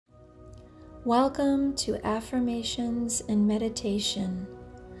Welcome to Affirmations and Meditation.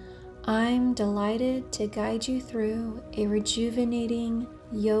 I'm delighted to guide you through a rejuvenating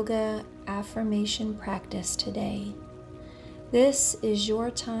yoga affirmation practice today. This is your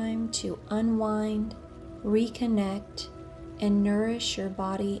time to unwind, reconnect, and nourish your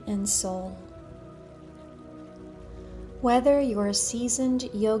body and soul. Whether you're a seasoned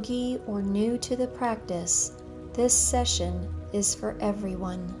yogi or new to the practice, this session is for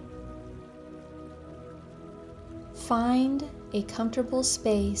everyone. Find a comfortable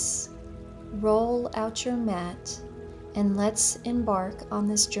space, roll out your mat, and let's embark on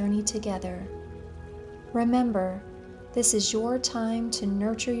this journey together. Remember, this is your time to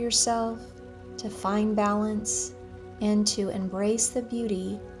nurture yourself, to find balance, and to embrace the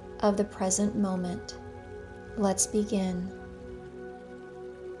beauty of the present moment. Let's begin.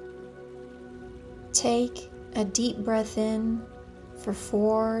 Take a deep breath in for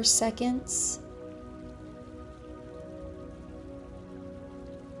 4 seconds.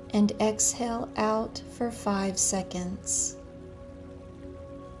 And exhale out for 5 seconds.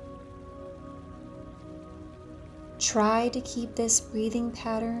 Try to keep this breathing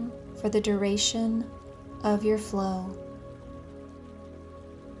pattern for the duration of your flow.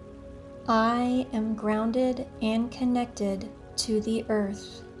 I am grounded and connected to the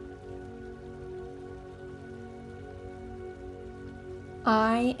earth.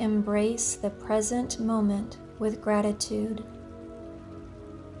 I embrace the present moment with gratitude.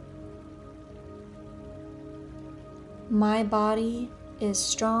 My body is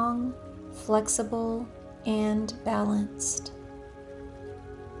strong, flexible, and balanced.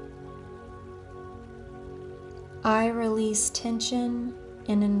 I release tension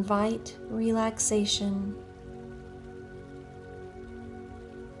and invite relaxation.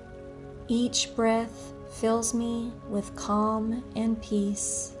 Each breath fills me with calm and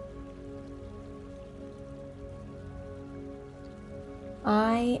peace.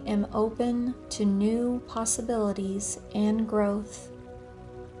 I am open to new possibilities and growth.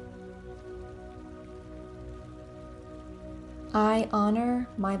 I honor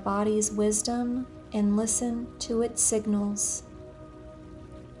my body's wisdom and listen to its signals.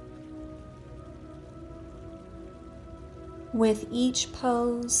 With each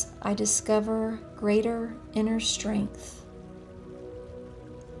pose, I discover greater inner strength.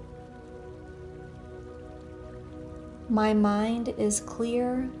 My mind is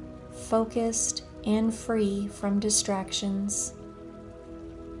clear, focused, and free from distractions.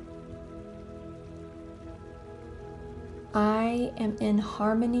 I am in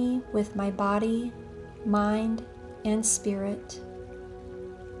harmony with my body, mind, and spirit.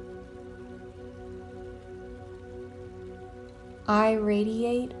 I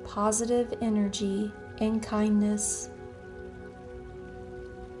radiate positive energy and kindness.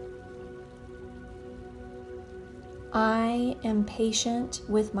 I am patient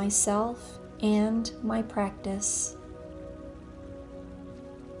with myself and my practice.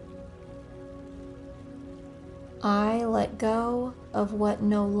 I let go of what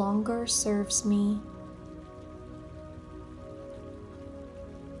no longer serves me.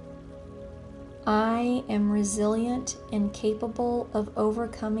 I am resilient and capable of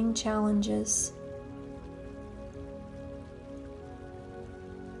overcoming challenges.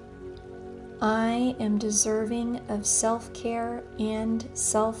 I am deserving of self-care and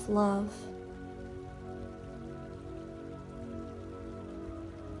self-love.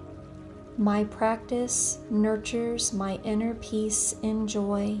 My practice nurtures my inner peace and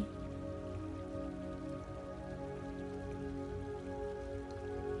joy.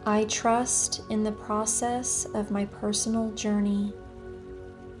 I trust in the process of my personal journey.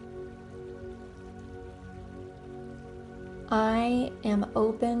 I am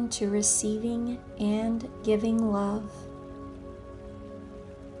open to receiving and giving love.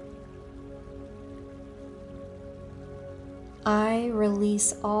 I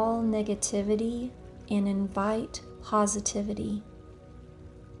release all negativity and invite positivity.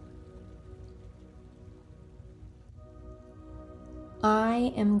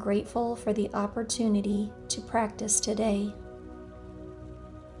 I am grateful for the opportunity to practice today.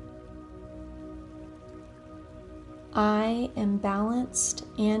 I am balanced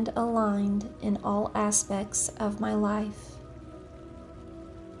and aligned in all aspects of my life.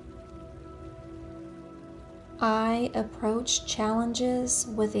 I approach challenges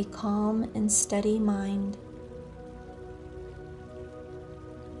with a calm and steady mind.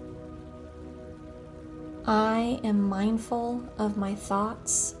 I am mindful of my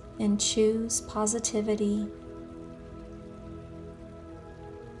thoughts and choose positivity.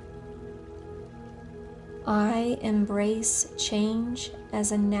 I embrace change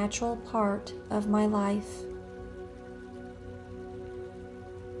as a natural part of my life.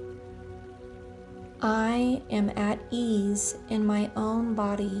 I am at ease in my own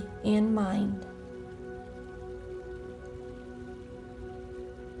body and mind.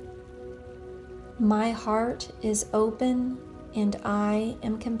 My heart is open and I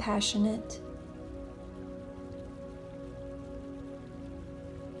am compassionate.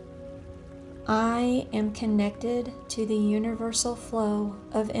 I am connected to the universal flow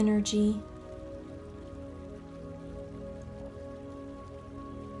of energy.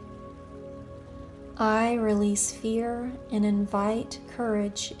 I release fear and invite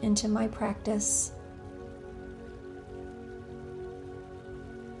courage into my practice.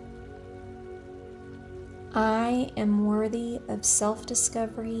 I am worthy of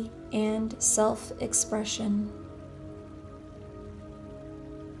self-discovery and self-expression.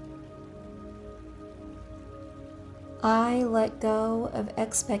 I let go of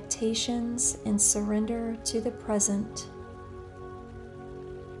expectations and surrender to the present.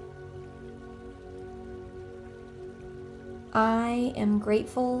 I am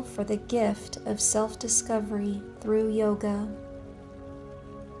grateful for the gift of self-discovery through yoga.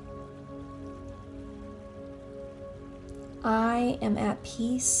 I am at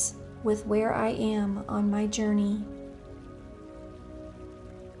peace with where I am on my journey.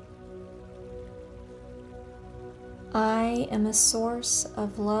 I am a source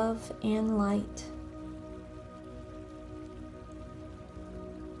of love and light.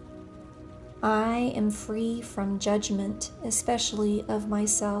 I am free from judgment, especially of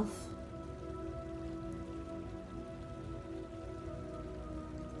myself.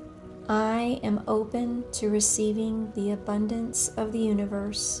 I am open to receiving the abundance of the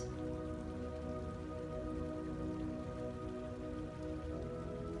universe.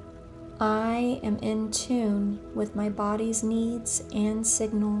 I am in tune with my body's needs and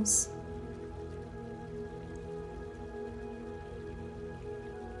signals.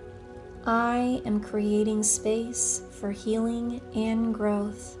 I am creating space for healing and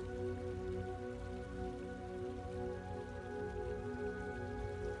growth.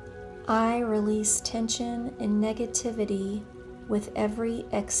 I release tension and negativity with every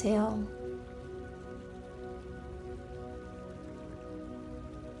exhale.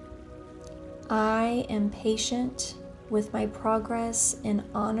 I am patient with my progress and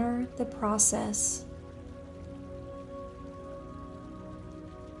honor the process.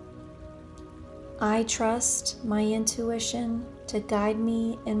 I trust my intuition to guide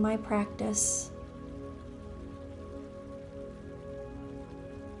me in my practice.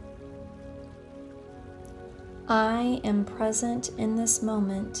 I am present in this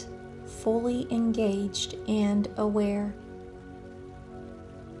moment, fully engaged and aware.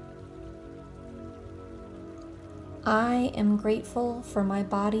 I am grateful for my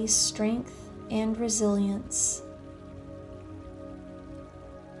body's strength and resilience.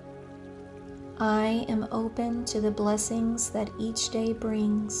 I am open to the blessings that each day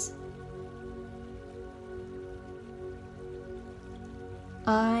brings.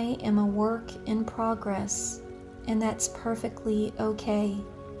 I am a work in progress, and that's perfectly okay.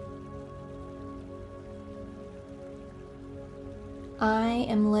 I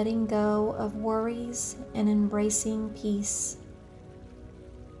am letting go of worries and embracing peace.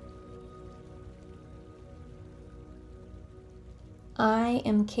 I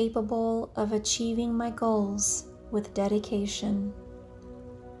am capable of achieving my goals with dedication.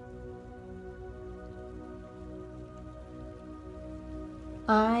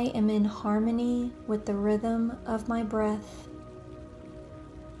 I am in harmony with the rhythm of my breath.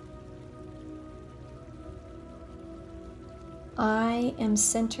 I am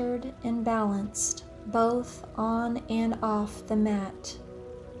centered and balanced, both on and off the mat.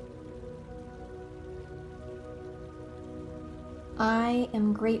 I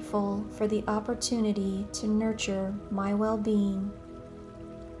am grateful for the opportunity to nurture my well-being.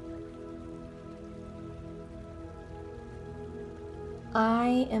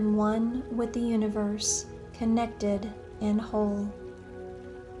 I am one with the universe, connected and whole.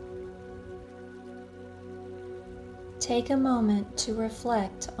 Take a moment to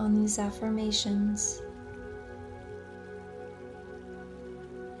reflect on these affirmations.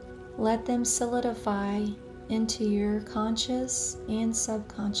 Let them solidify into your conscious and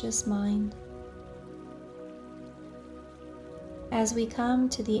subconscious mind. As we come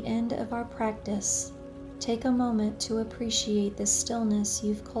to the end of our practice, take a moment to appreciate the stillness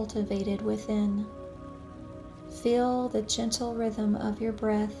you've cultivated within. Feel the gentle rhythm of your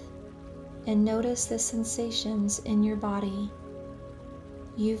breath and notice the sensations in your body.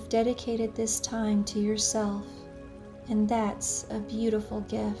 You've dedicated this time to yourself, and that's a beautiful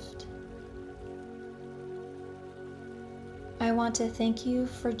gift. I want to thank you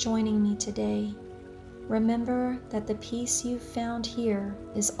for joining me today. Remember that the peace you've found here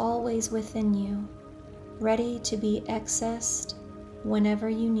is always within you, ready to be accessed whenever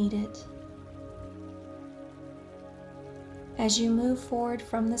you need it. As you move forward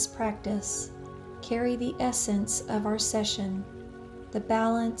from this practice, carry the essence of our session, the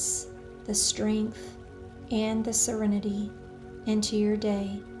balance, the strength, and the serenity into your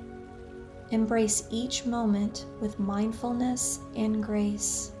day. Embrace each moment with mindfulness and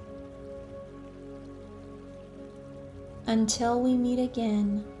grace. Until we meet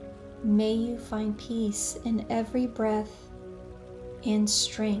again, may you find peace in every breath and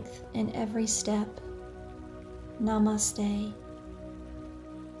strength in every step. Namaste.